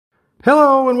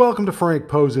Hello and welcome to Frank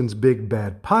Posen's Big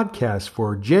Bad Podcast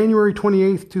for January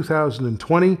 28th,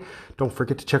 2020. Don't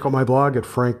forget to check out my blog at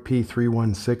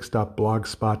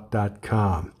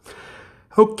frankp316.blogspot.com.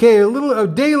 Okay, a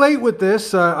day late with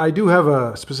this. I do have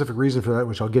a specific reason for that,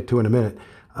 which I'll get to in a minute.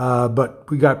 But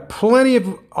we got plenty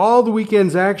of all the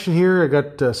weekend's action here. I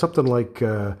got something like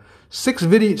six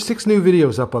new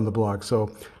videos up on the blog.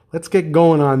 So let's get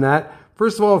going on that.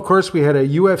 First of all, of course, we had a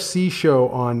UFC show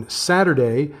on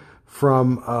Saturday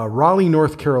from Raleigh,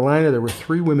 North Carolina. There were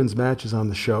 3 women's matches on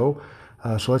the show.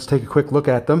 So let's take a quick look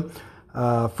at them.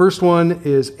 First one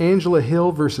is Angela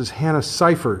Hill versus Hannah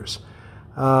Cifers.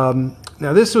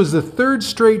 Now, this was the 3rd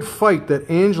straight fight that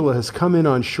Angela has come in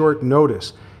on short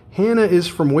notice. Hannah is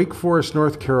from Wake Forest,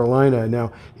 North Carolina.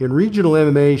 Now, in regional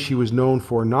MMA, she was known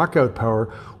for knockout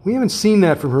power. We haven't seen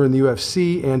that from her in the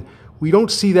UFC, and we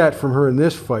don't see that from her in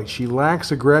this fight. She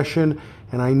lacks aggression,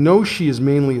 and I know she is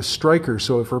mainly a striker,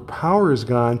 so if her power is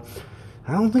gone,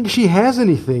 I don't think she has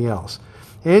anything else.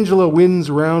 Angela wins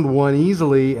round 1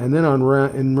 easily, and then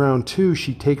in round 2,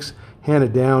 she takes Hannah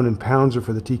down and pounds her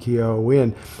for the TKO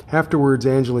win. Afterwards,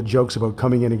 Angela jokes about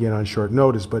coming in again on short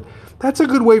notice, but that's a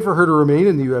good way for her to remain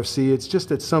in the UFC. It's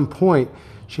just at some point,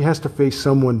 she has to face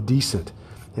someone decent.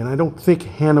 And I don't think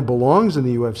Hannah belongs in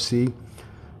the UFC.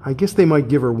 I guess they might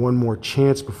give her one more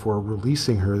chance before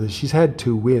releasing her. She's had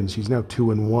 2 wins. She's now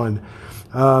 2-1.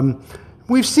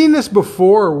 We've seen this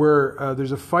before where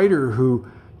there's a fighter who,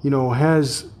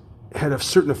 has had a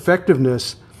certain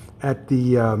effectiveness at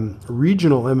the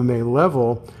regional MMA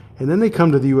level, and then they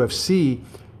come to the UFC,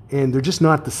 and they're just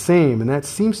not the same. And that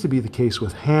seems to be the case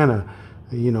with Hannah.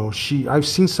 I've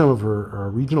seen some of her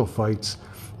regional fights,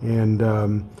 and,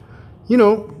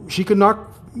 she could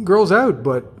knock girls out,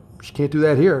 but she can't do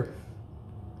that here.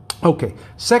 Okay,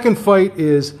 second fight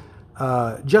is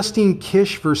Justine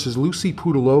Kish versus Lucy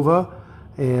Pudilova.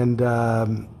 And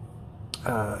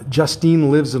Justine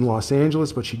lives in Los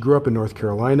Angeles, but she grew up in North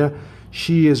Carolina.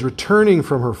 She is returning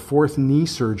from her 4th knee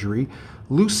surgery.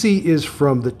 Lucy is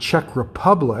from the Czech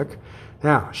Republic.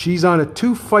 Now, she's on a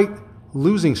 2-fight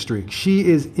losing streak. She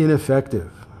is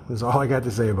ineffective. That's all I got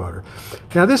to say about her.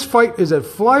 Now, this fight is at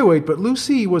flyweight, but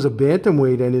Lucy was a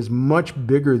bantamweight and is much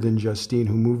bigger than Justine,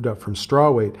 who moved up from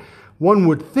strawweight. One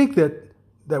would think that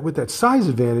with that size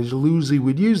advantage, Lucy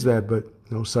would use that, but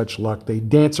no such luck. They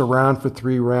dance around for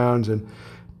 3 rounds and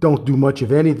don't do much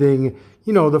of anything.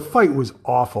 The fight was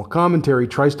awful. Commentary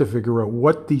tries to figure out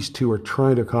what these two are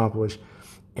trying to accomplish,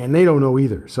 and they don't know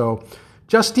either. So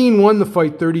Justine won the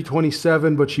fight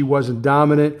 30-27, but she wasn't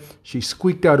dominant. She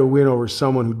squeaked out a win over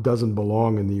someone who doesn't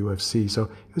belong in the UFC. So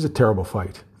it was a terrible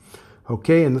fight.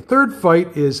 Okay, and the third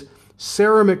fight is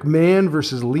Sarah McMahon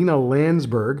versus Lena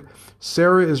Landsberg.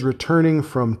 Sarah is returning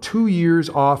from 2 years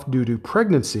off due to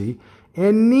pregnancy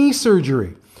and knee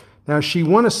surgery. Now, she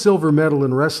won a silver medal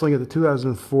in wrestling at the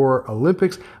 2004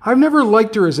 Olympics. I've never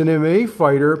liked her as an MMA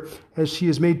fighter, as she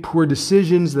has made poor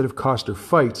decisions that have cost her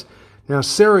fights. Now,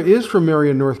 Sarah is from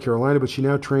Marion, North Carolina, but she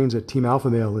now trains at Team Alpha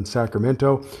Male in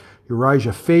Sacramento.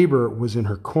 Uriah Faber was in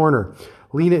her corner.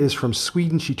 Lena is from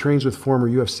Sweden. She trains with former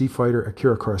UFC fighter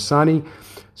Akira Corassani.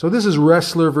 So this is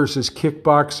wrestler versus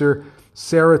kickboxer.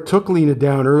 Sarah took Lena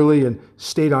down early and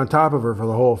stayed on top of her for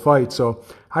the whole fight. So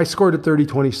I scored at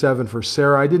 30-27 for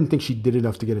Sarah. I didn't think she did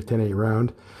enough to get a 10-8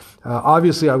 round.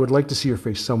 Obviously, I would like to see her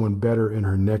face someone better in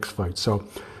her next fight. So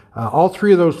all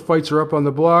 3 of those fights are up on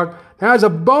the blog. Now, as a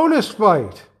bonus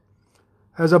fight,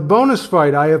 I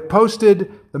have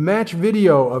posted the match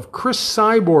video of Chris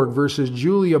Cyborg versus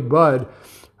Julia Budd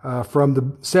from the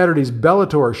Saturday's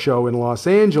Bellator show in Los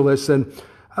Angeles. And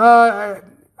I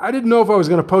didn't know if I was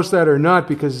going to post that or not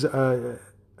because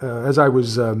as I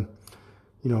was,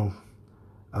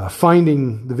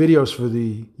 finding the videos for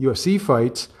the UFC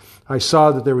fights, I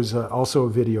saw that there was also a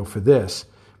video for this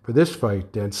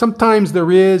fight. And sometimes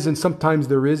there is and sometimes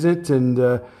there isn't. And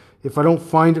if I don't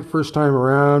find it first time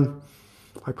around,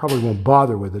 I probably won't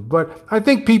bother with it. But I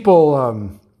think people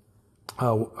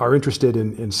are interested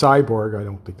in Cyborg. I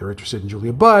don't think they're interested in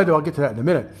Julia Budd. I'll get to that in a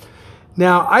minute.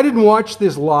 Now, I didn't watch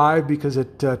this live because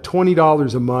at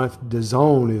 $20 a month,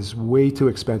 DAZN is way too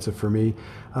expensive for me.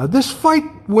 This fight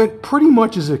went pretty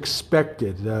much as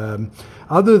expected.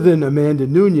 Other than Amanda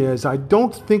Nunes, I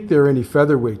don't think there are any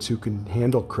featherweights who can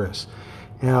handle Chris.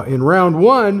 Now, in round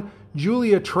 1,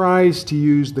 Julia tries to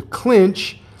use the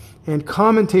clinch, and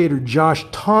commentator Josh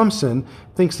Thompson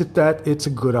thinks that it's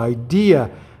a good idea.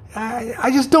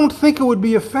 I just don't think it would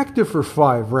be effective for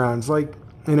 5 rounds.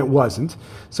 And it wasn't.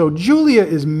 So Julia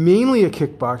is mainly a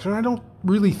kickboxer, and I don't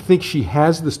really think she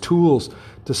has the tools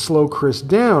to slow Chris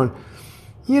down.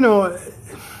 The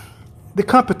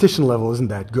competition level isn't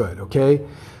that good, okay?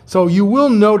 So you will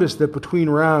notice that between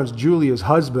rounds, Julia's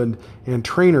husband and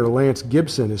trainer Lance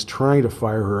Gibson is trying to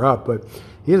fire her up, but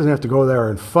he doesn't have to go there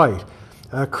and fight.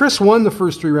 Chris won the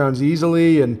first 3 rounds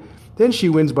easily, and then she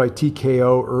wins by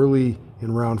TKO early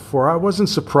in round 4. I wasn't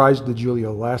surprised that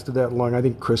Julia lasted that long. I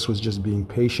think Chris was just being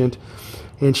patient.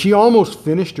 And she almost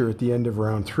finished her at the end of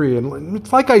round 3.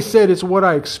 And like I said, it's what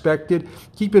I expected.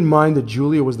 Keep in mind that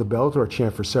Julia was the Bellator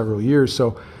champ for several years,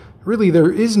 so really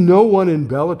there is no one in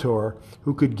Bellator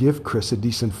who could give Chris a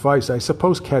decent fight. I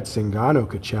suppose Kat Zingano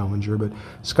could challenge her, but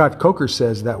Scott Coker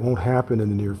says that won't happen in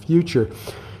the near future.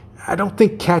 I don't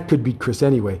think Kat could beat Chris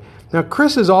anyway. Now,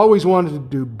 Chris has always wanted to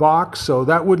do box, so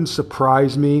that wouldn't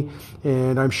surprise me,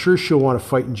 and I'm sure she'll want to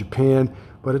fight in Japan,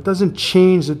 but it doesn't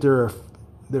change that there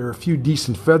are a few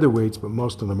decent featherweights, but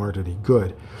most of them aren't any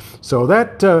good. So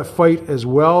that fight as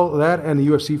well, that and the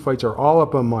UFC fights are all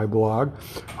up on my blog.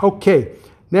 Okay,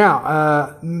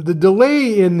 now the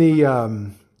delay in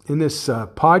this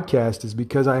podcast is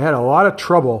because I had a lot of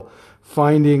trouble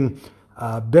finding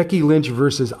Becky Lynch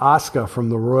versus Asuka from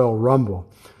the Royal Rumble.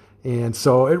 And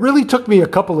so it really took me a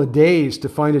couple of days to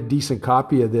find a decent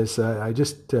copy of this.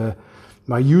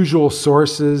 My usual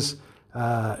sources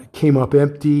came up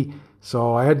empty,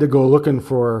 so I had to go looking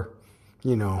for,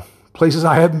 places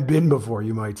I haven't been before,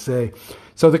 you might say.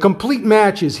 So the complete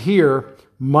match is here,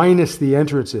 minus the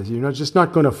entrances. You're just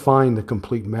not going to find the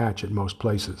complete match at most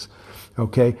places.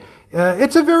 Okay?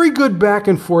 It's a very good back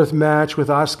and forth match with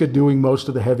Asuka doing most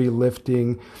of the heavy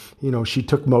lifting. She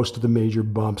took most of the major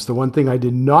bumps. The one thing I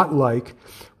did not like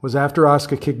was after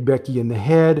Asuka kicked Becky in the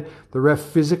head, the ref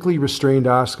physically restrained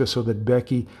Asuka so that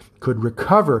Becky could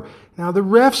recover. Now, the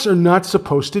refs are not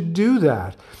supposed to do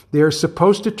that. They are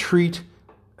supposed to treat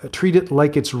it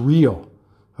like it's real,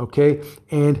 okay?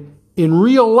 And in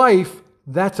real life,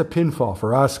 that's a pinfall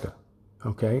for Asuka,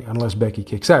 okay, unless Becky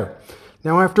kicks out.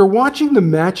 Now, after watching the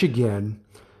match again,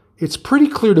 it's pretty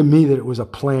clear to me that it was a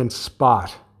planned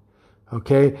spot,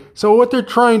 okay? So what they're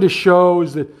trying to show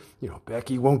is that,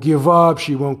 Becky won't give up,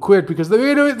 she won't quit, because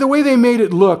the way they made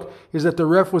it look is that the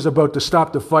ref was about to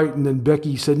stop the fight, and then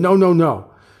Becky said,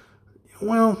 no.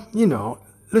 Well,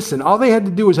 listen, all they had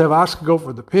to do was have Asuka go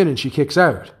for the pin, and she kicks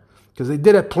out, because they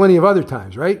did it plenty of other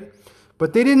times, right?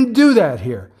 But they didn't do that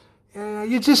here.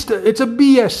 It's a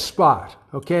BS spot,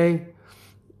 okay?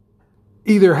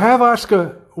 Either have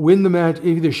Asuka win the match,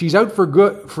 either she's out for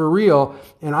real,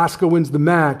 and Asuka wins the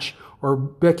match, or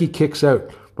Becky kicks out.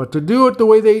 But to do it the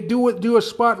way they do a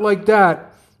spot like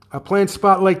that, a planned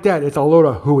spot like that, it's a load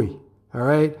of hooey, all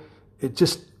right? It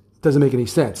just doesn't make any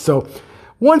sense. So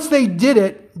once they did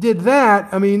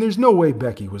that, there's no way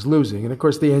Becky was losing. And of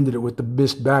course, they ended it with the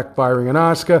missed backfiring on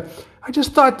Asuka. I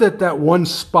just thought that one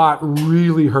spot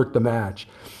really hurt the match.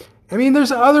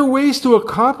 There's other ways to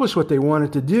accomplish what they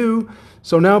wanted to do.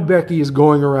 So now Becky is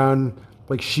going around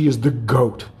like she is the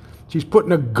goat. She's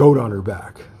putting a goat on her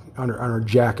back, on her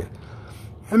jacket.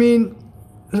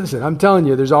 Listen, I'm telling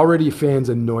you, there's already fans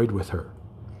annoyed with her,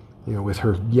 with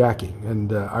her yakking.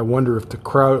 And I wonder if the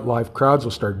live crowds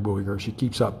will start booing her if she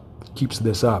keeps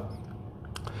this up.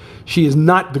 She is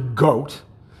not the GOAT.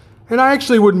 And I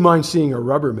actually wouldn't mind seeing a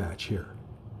rubber match here.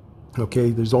 Okay,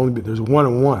 there's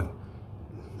 1-on-1.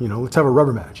 Let's have a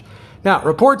rubber match. Now,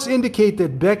 reports indicate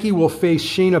that Becky will face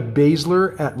Shayna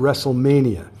Baszler at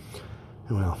WrestleMania.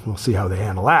 Well, we'll see how they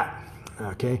handle that.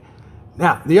 Okay.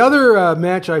 Now, the other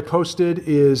match I posted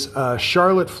is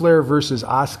Charlotte Flair versus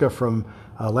Asuka from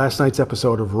last night's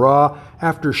episode of Raw.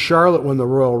 After Charlotte won the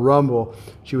Royal Rumble,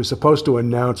 she was supposed to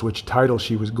announce which title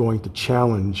she was going to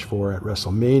challenge for at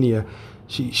WrestleMania.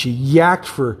 She yacked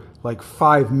for like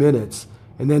 5 minutes,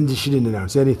 and then she didn't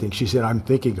announce anything. She said, I'm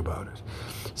thinking about it.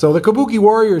 So the Kabuki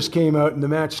Warriors came out, and the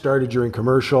match started during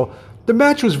commercial. The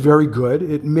match was very good.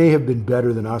 It may have been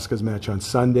better than Asuka's match on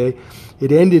Sunday.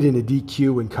 It ended in a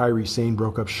DQ when Kairi Sane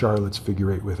broke up Charlotte's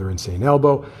figure eight with her insane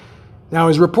elbow. Now,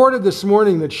 it's reported this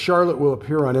morning that Charlotte will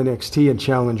appear on NXT and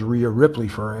challenge Rhea Ripley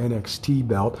for her NXT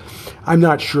belt. I'm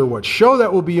not sure what show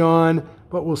that will be on,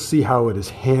 but we'll see how it is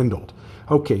handled.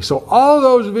 Okay, so all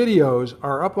those videos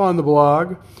are up on the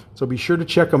blog, so be sure to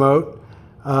check them out.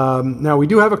 Now, we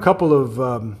do have a couple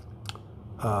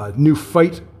of new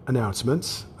fight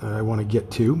announcements that I want to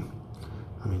get to.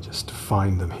 Let me just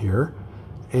find them here.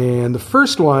 And the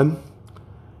first one,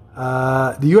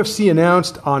 the UFC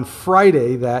announced on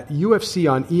Friday that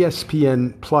UFC on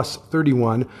ESPN Plus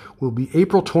 31 will be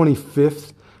April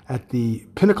 25th at the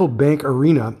Pinnacle Bank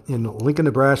Arena in Lincoln,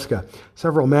 Nebraska.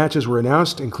 Several matches were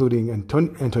announced, including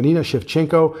Antonina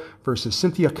Shevchenko versus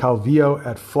Cynthia Calvillo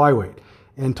at flyweight.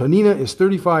 Antonina is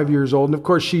 35 years old, and of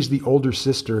course, she's the older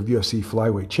sister of UFC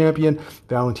flyweight champion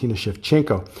Valentina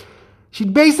Shevchenko. She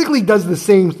basically does the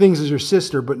same things as her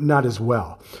sister, but not as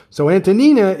well. So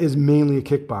Antonina is mainly a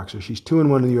kickboxer. She's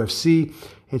 2-1 in the UFC,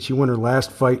 and she won her last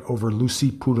fight over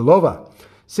Lucy Pudilova.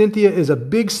 Cynthia is a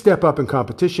big step up in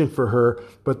competition for her,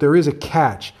 but there is a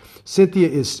catch. Cynthia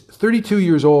is 32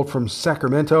 years old from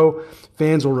Sacramento.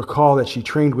 Fans will recall that she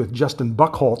trained with Justin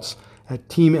Buchholz at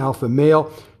Team Alpha Male.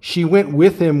 She went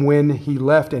with him when he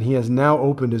left, and he has now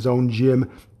opened his own gym,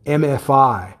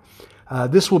 MFI.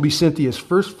 This will be Cynthia's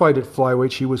first fight at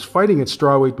flyweight. She was fighting at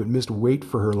strawweight but missed weight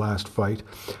for her last fight.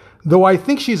 Though I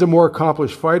think she's a more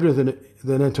accomplished fighter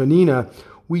than Antonina,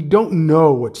 we don't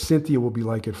know what Cynthia will be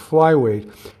like at flyweight.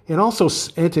 And also,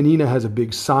 Antonina has a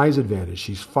big size advantage.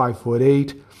 She's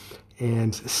 5'8",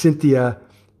 and Cynthia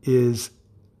is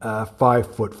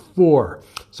 5'4".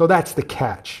 So that's the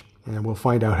catch. And we'll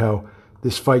find out how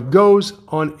this fight goes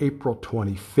on April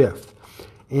 25th.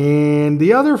 And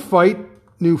the other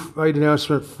new fight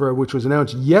announcement which was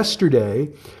announced yesterday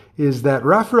is that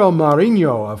Rafael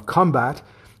Marinho of Combat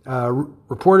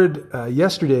reported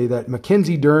yesterday that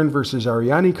Mackenzie Dern versus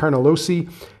Ariane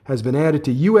Carnelossi has been added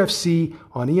to UFC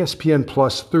on ESPN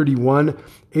Plus 31,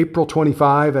 April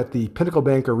 25 at the Pinnacle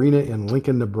Bank Arena in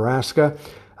Lincoln, Nebraska.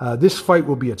 This fight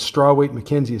will be at strawweight.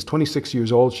 Mackenzie is 26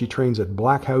 years old. She trains at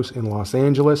Black House in Los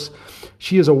Angeles.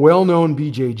 She is a well-known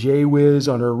BJJ whiz.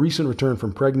 On her recent return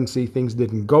from pregnancy, things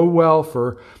didn't go well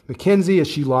for Mackenzie as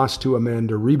she lost to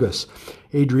Amanda Ribas.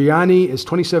 Adriane is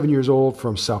 27 years old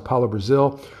from Sao Paulo,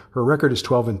 Brazil. Her record is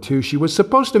 12-2. She was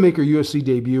supposed to make her UFC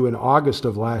debut in August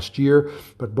of last year,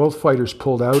 but both fighters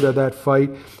pulled out of that fight.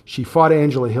 She fought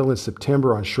Angela Hill in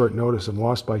September on short notice and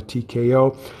lost by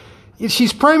TKO.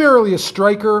 She's primarily a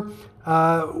striker.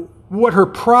 What her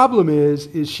problem is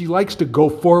she likes to go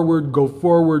forward,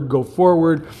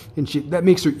 and that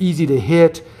makes her easy to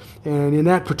hit. And in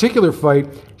that particular fight,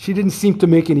 she didn't seem to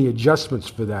make any adjustments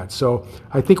for that. So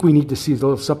I think we need to see a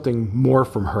little something more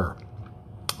from her.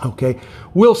 Okay,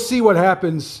 we'll see what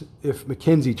happens if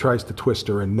Mackenzie tries to twist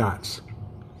her in knots.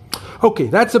 Okay,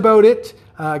 that's about it.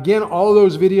 Again, all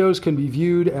those videos can be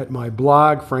viewed at my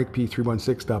blog,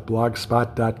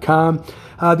 frankp316.blogspot.com.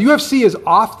 The UFC is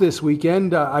off this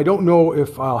weekend. I don't know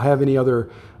if I'll have any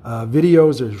other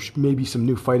videos or maybe some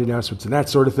new fight announcements and that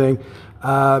sort of thing.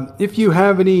 If you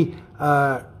have any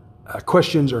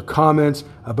questions or comments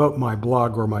about my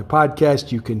blog or my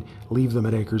podcast, you can leave them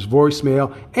at Anchor's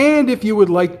voicemail. And if you would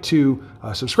like to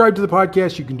subscribe to the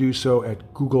podcast, you can do so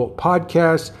at Google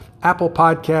Podcasts, Apple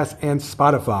Podcasts, and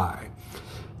Spotify.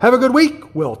 Have a good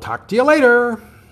week. We'll talk to you later.